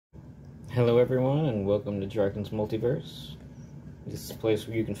Hello everyone, and welcome to Dragon's Multiverse. This is a place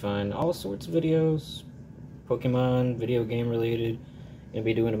where you can find all sorts of videos, Pokemon, video game related. Gonna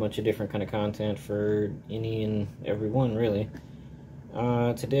be doing a bunch of different kind of content for any and everyone, really.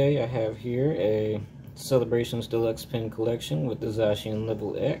 Today I have here a Celebrations Deluxe Pin Collection with the Zacian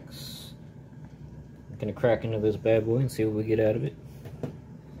Lv X. I'm gonna crack into this bad boy and see what we get out of it.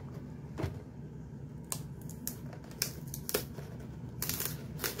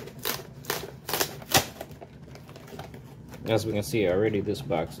 As we can see already, this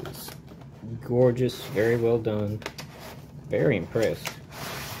box is gorgeous, very well done, very impressed.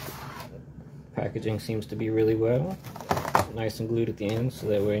 Packaging seems to be really well, nice and glued at the end, so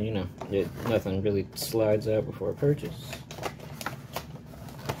that way, you know, nothing really slides out before purchase.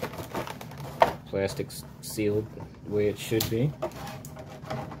 Plastic's sealed the way it should be.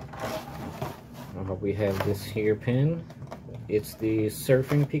 We have this here pin. It's the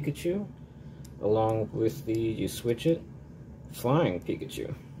Surfing Pikachu, along with the, you switch it, Flying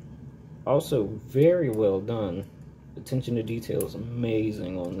Pikachu. Also very well done. Attention to detail is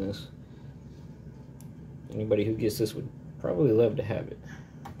amazing on this. Anybody who gets this would probably love to have it.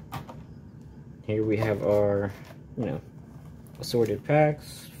 Here we have our, assorted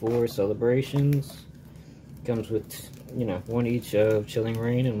packs for celebrations. Comes with, one each of Chilling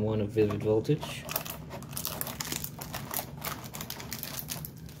Reign and one of Vivid Voltage.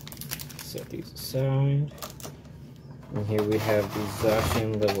 Set these aside. And here we have the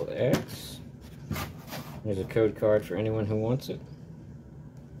Zacian Lv X. There's a code card for anyone who wants it.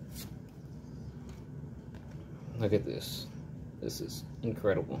 Look at this. This is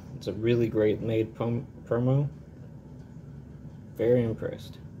incredible. It's a really great made promo. Very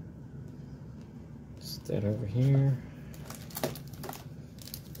impressed. Set that over here.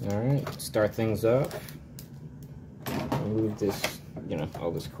 Alright, start things off. Remove this,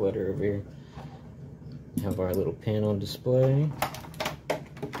 all this clutter over here. Have our little pin on display.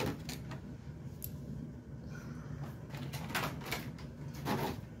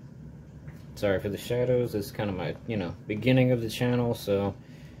 Sorry for the shadows. This is kind of my, beginning of the channel, so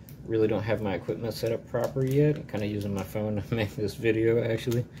really don't have my equipment set up proper yet. I'm kind of using my phone to make this video,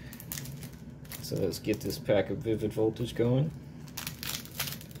 actually. So let's get this pack of Vivid Voltage going.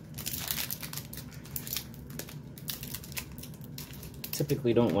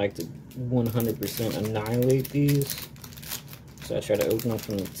 Typically don't like to 100% annihilate these, so I try to open them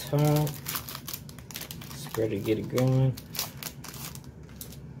from the top, spread it, get it going.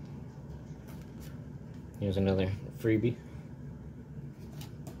 Here's another freebie.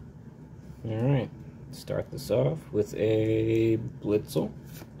 Alright, start this off with a Blitzel,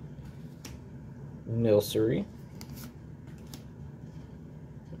 Milcery,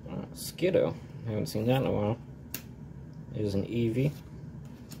 Skiddo, haven't seen that in a while. There's an Eevee,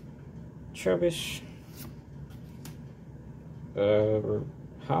 Trubbish,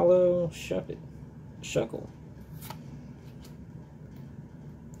 Hollow Shuckle,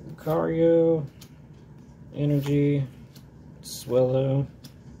 Lucario, Energy, Swellow,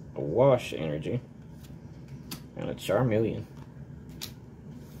 a Wash Energy, and a Charmeleon.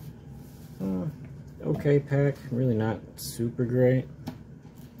 Okay pack, really not super great.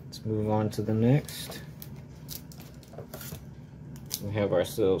 Let's move on to the next. We have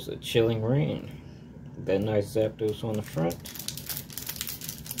ourselves a Chilling Reign. That nice Zapdos on the front.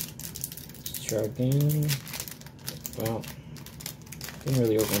 Let's try again. Well, didn't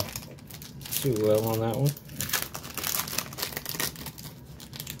really open too well on that one.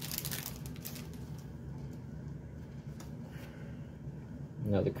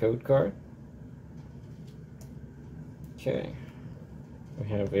 Another code card. Okay. We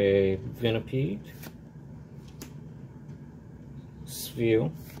have a Venipede,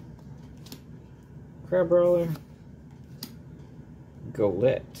 Spheal, Crabrawler,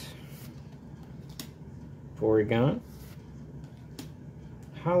 Golett, Porygon,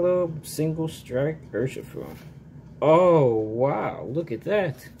 Hollow Single Strike Urshifu. Oh wow, look at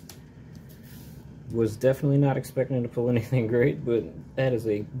that. Was definitely not expecting to pull anything great, but that is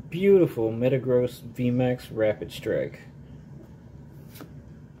a beautiful Metagross VMAX Rapid Strike.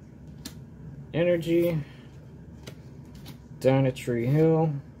 Energy, Dynatree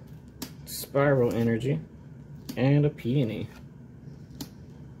Hill, Spiral Energy, and a Peony.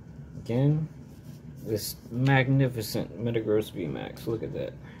 Again, this magnificent Metagross VMAX. Look at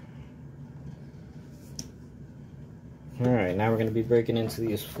that. Alright, now we're going to be breaking into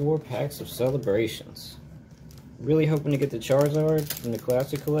these 4 packs of Celebrations. Really hoping to get the Charizard from the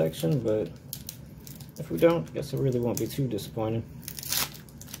Classic Collection, but if we don't, I guess it really won't be too disappointing.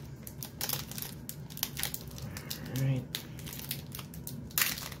 Alright.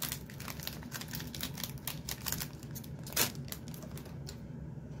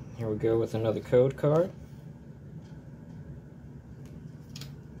 Here we go with another code card.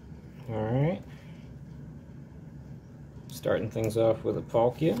 Alright. Starting things off with a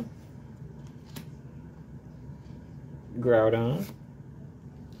Palkia, Groudon,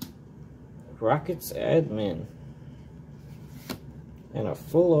 Rocket's Admin, and a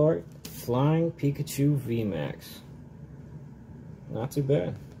full art Flying Pikachu VMAX. Not too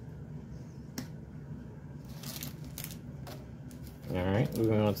bad. Alright,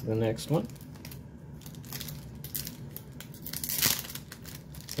 moving on to the next one.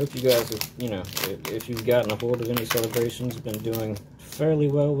 Hope you guys have, you know, if you've gotten a hold of any celebrations, been doing fairly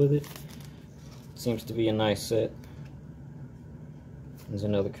well with it. Seems to be a nice set. There's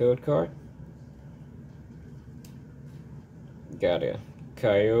another code card. Got a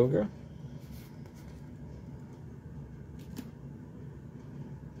Kyogre,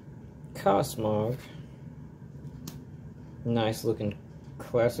 Cosmog, nice looking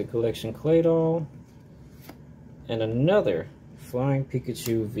classic collection Claydol, and another Flying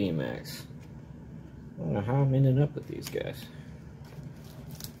Pikachu VMAX. I don't know how I'm ending up with these guys.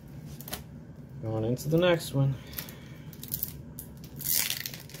 Going into the next one.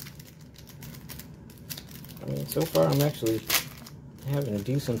 I mean, so far I'm actually having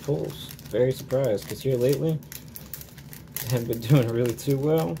decent pulls. Very surprised, because here lately I haven't been doing really too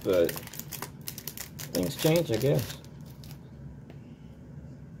well, but things change, I guess.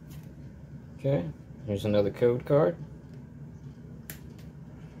 Okay, here's another code card.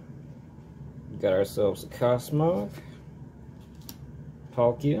 Got ourselves a Cosmog,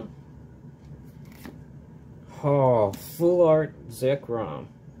 Palkia, oh, full art Zekrom.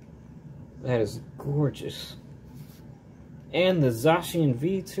 That is gorgeous. And the Zacian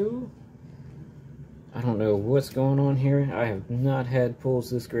Lv too. I don't know what's going on here. I have not had pulls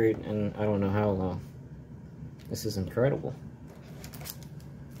this great and I don't know how long. This is incredible.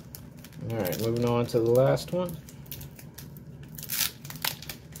 Alright, moving on to the last one.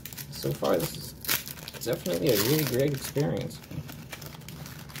 So far this is definitely a really great experience.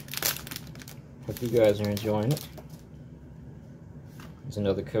 Hope you guys are enjoying it. There's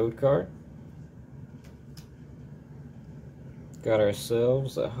another code card. Got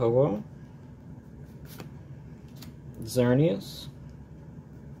ourselves a Ho-Oh, Xerneas,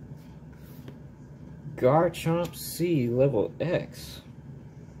 Garchomp C level X.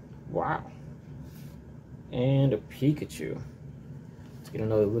 Wow. And a Pikachu. Let's get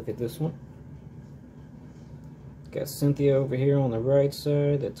another look at this one. Got Cynthia over here on the right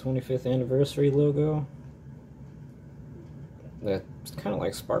side, that 25th anniversary logo. That's kind of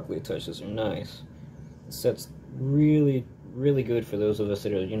like sparkly touches are nice. The set's really good for those of us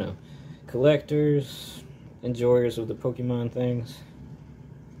that are, you know, collectors, enjoyers of the Pokemon things.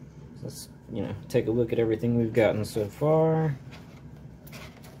 Let's, you know, take a look at everything we've gotten so far.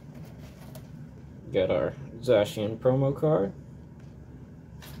 Got our Zacian promo card.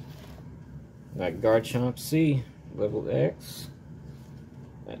 That Garchomp C level X.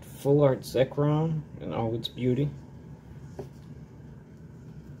 That full art Zekrom in all its beauty.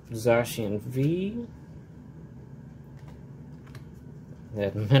 Zacian Lv.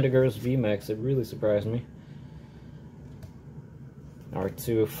 That Metagross VMAX, it really surprised me. Our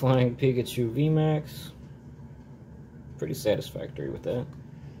two Flying Pikachu VMAX. Pretty satisfactory with that.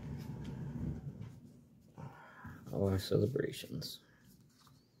 All our celebrations.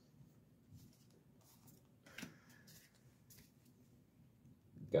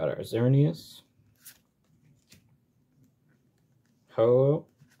 Got our Xerneas, Ho-Oh,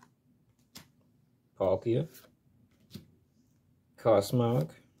 Palkia, Cosmog,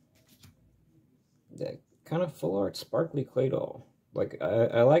 that kind of full art sparkly Claydol. Like,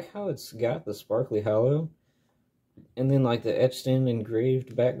 I like how it's got the sparkly hollow, and then like the etched in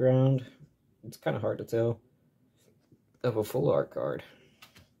engraved background. It's kind of hard to tell of a full art card.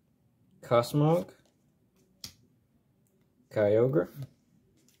 Cosmog, Kyogre,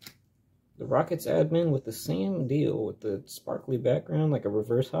 the Rocket's Admin with the same deal with the sparkly background, like a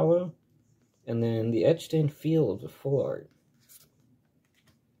reverse hollow, and then the etched in feel of the full art.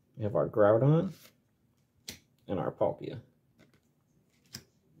 We have our Groudon and our Palkia.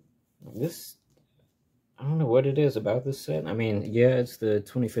 This, I don't know what it is about this set. I mean, yeah, it's the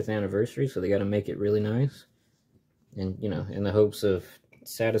 25th anniversary, so they got to make it really nice. And, you know, in the hopes of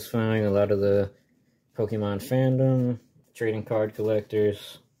satisfying a lot of the Pokemon fandom, trading card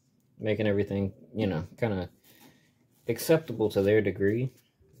collectors, making everything, you know, kind of acceptable to their degree.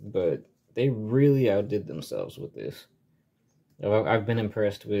 But they really outdid themselves with this. I've been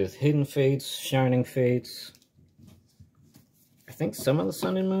impressed with Hidden Fates, Shining Fates. I think some of the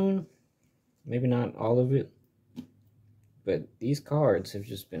Sun and Moon. Maybe not all of it. But these cards have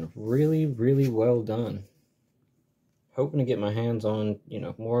just been really, really well done. Hoping to get my hands on,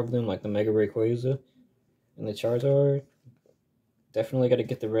 more of them, like the Mega Rayquaza and the Charizard. Definitely got to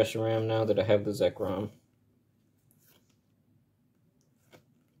get the Reshiram now that I have the Zekrom.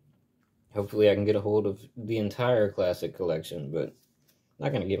 Hopefully I can get a hold of the entire Classic collection, but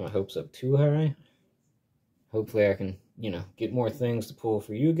not going to get my hopes up too high. Hopefully I can, get more things to pull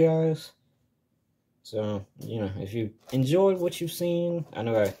for you guys. So, if you enjoyed what you've seen, I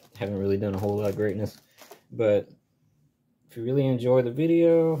know I haven't really done a whole lot of greatness, but if you really enjoy the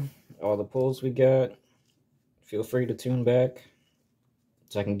video, all the pulls we got, feel free to tune back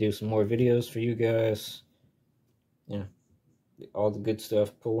so I can do some more videos for you guys. All the good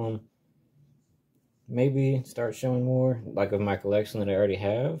stuff, pull them. Maybe start showing more, like, of my collection that I already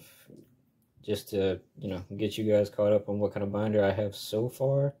have, just to, get you guys caught up on what kind of binder I have so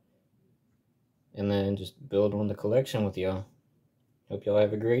far, and then just build on the collection with y'all. Hope y'all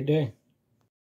have a great day.